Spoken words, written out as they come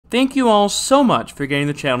Thank you all so much for getting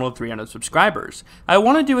the channel to 300 subscribers. I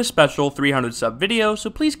want to do a special 300 sub video, so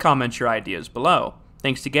please comment your ideas below.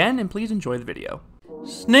 Thanks again, and please enjoy the video.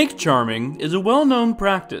 Snake charming is a well-known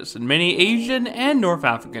practice in many Asian and North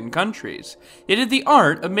African countries. It is the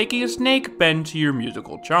art of making a snake bend to your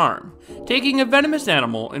musical charm, taking a venomous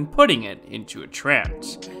animal and putting it into a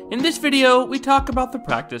trance. In this video, we talk about the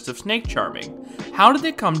practice of snake charming. How did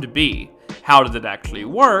it come to be? How did it actually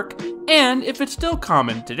work? And if it's still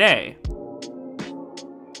common today.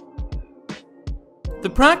 The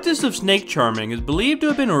practice of snake charming is believed to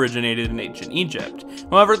have been originated in ancient Egypt.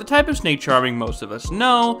 However, the type of snake charming most of us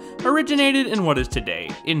know originated in what is today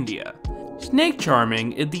India. Snake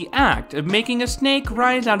charming is the act of making a snake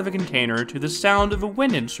rise out of a container to the sound of a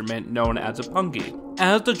wind instrument known as a pungi.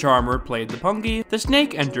 As the charmer played the pungi, the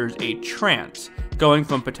snake enters a trance, going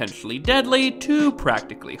from potentially deadly to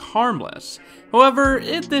practically harmless. However,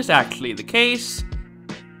 is this actually the case?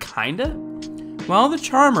 Kinda? While the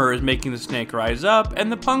charmer is making the snake rise up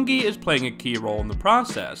and the pungi is playing a key role in the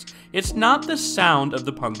process, it's not the sound of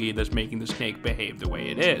the pungi that's making the snake behave the way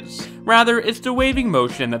it is. Rather, it's the waving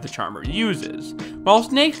motion that the charmer uses. While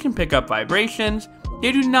snakes can pick up vibrations,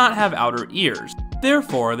 they do not have outer ears.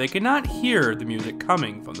 Therefore, they cannot hear the music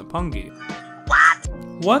coming from the pungi.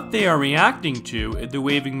 What they are reacting to is the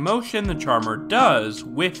waving motion the charmer does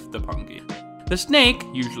with the pungi. The snake,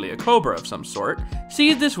 usually a cobra of some sort,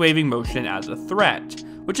 sees this waving motion as a threat,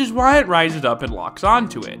 which is why it rises up and locks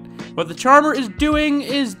onto it. What the charmer is doing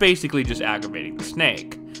is basically just aggravating the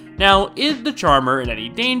snake. Now, is the charmer in any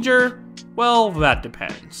danger? Well, that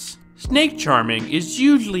depends. Snake charming is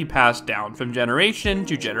usually passed down from generation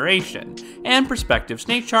to generation, and prospective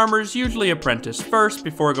snake charmers usually apprentice first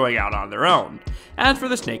before going out on their own. As for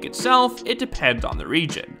the snake itself, it depends on the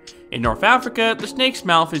region. In North Africa, the snake's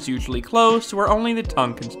mouth is usually closed to where only the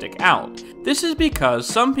tongue can stick out. This is because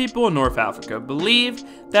some people in North Africa believe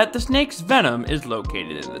that the snake's venom is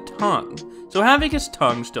located in the tongue, so having its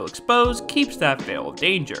tongue still exposed keeps that veil of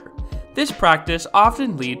danger. This practice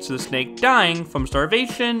often leads to the snake dying from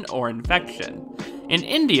starvation or infection. In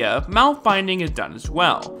India, mouth binding is done as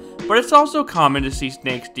well, but it's also common to see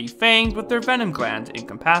snakes defanged with their venom glands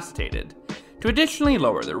incapacitated. To additionally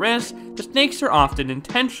lower the risk, the snakes are often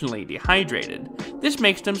intentionally dehydrated. This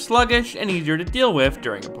makes them sluggish and easier to deal with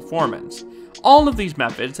during a performance. All of these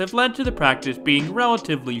methods have led to the practice being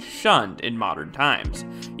relatively shunned in modern times.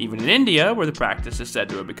 Even in India, where the practice is said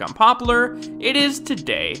to have become popular, it is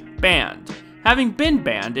today banned, having been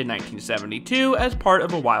banned in 1972 as part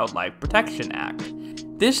of a Wildlife Protection Act.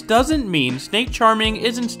 This doesn't mean snake charming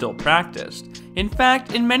isn't still practiced. In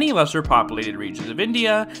fact, in many lesser populated regions of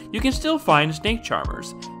India, you can still find snake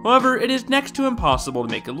charmers. However, it is next to impossible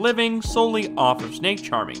to make a living solely off of snake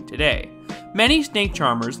charming today. Many snake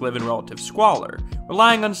charmers live in relative squalor,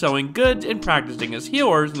 relying on selling goods and practicing as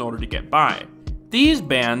healers in order to get by. These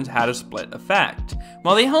bans had a split effect.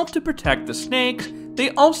 While they helped to protect the snakes,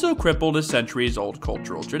 they also crippled a centuries-old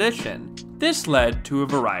cultural tradition. This led to a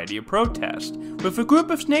variety of protests, with a group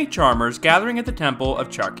of snake charmers gathering at the temple of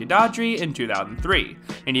Charkidadri in 2003,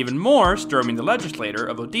 and even more storming the legislature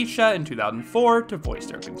of Odisha in 2004 to voice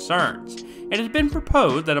their concerns. It has been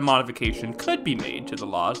proposed that a modification could be made to the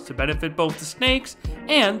laws to benefit both the snakes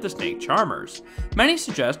and the snake charmers. Many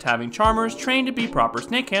suggest having charmers trained to be proper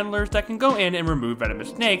snake handlers that can go in and remove venomous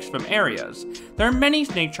snakes from areas. There are many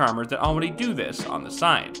snake charmers that already do this on the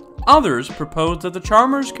side. Others propose that the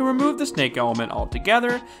charmers can remove the snake element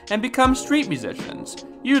altogether and become street musicians,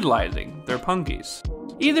 utilizing their pungis.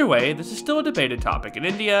 Either way, this is still a debated topic in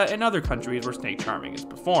India and other countries where snake charming is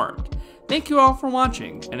performed. Thank you all for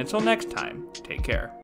watching, and until next time, take care.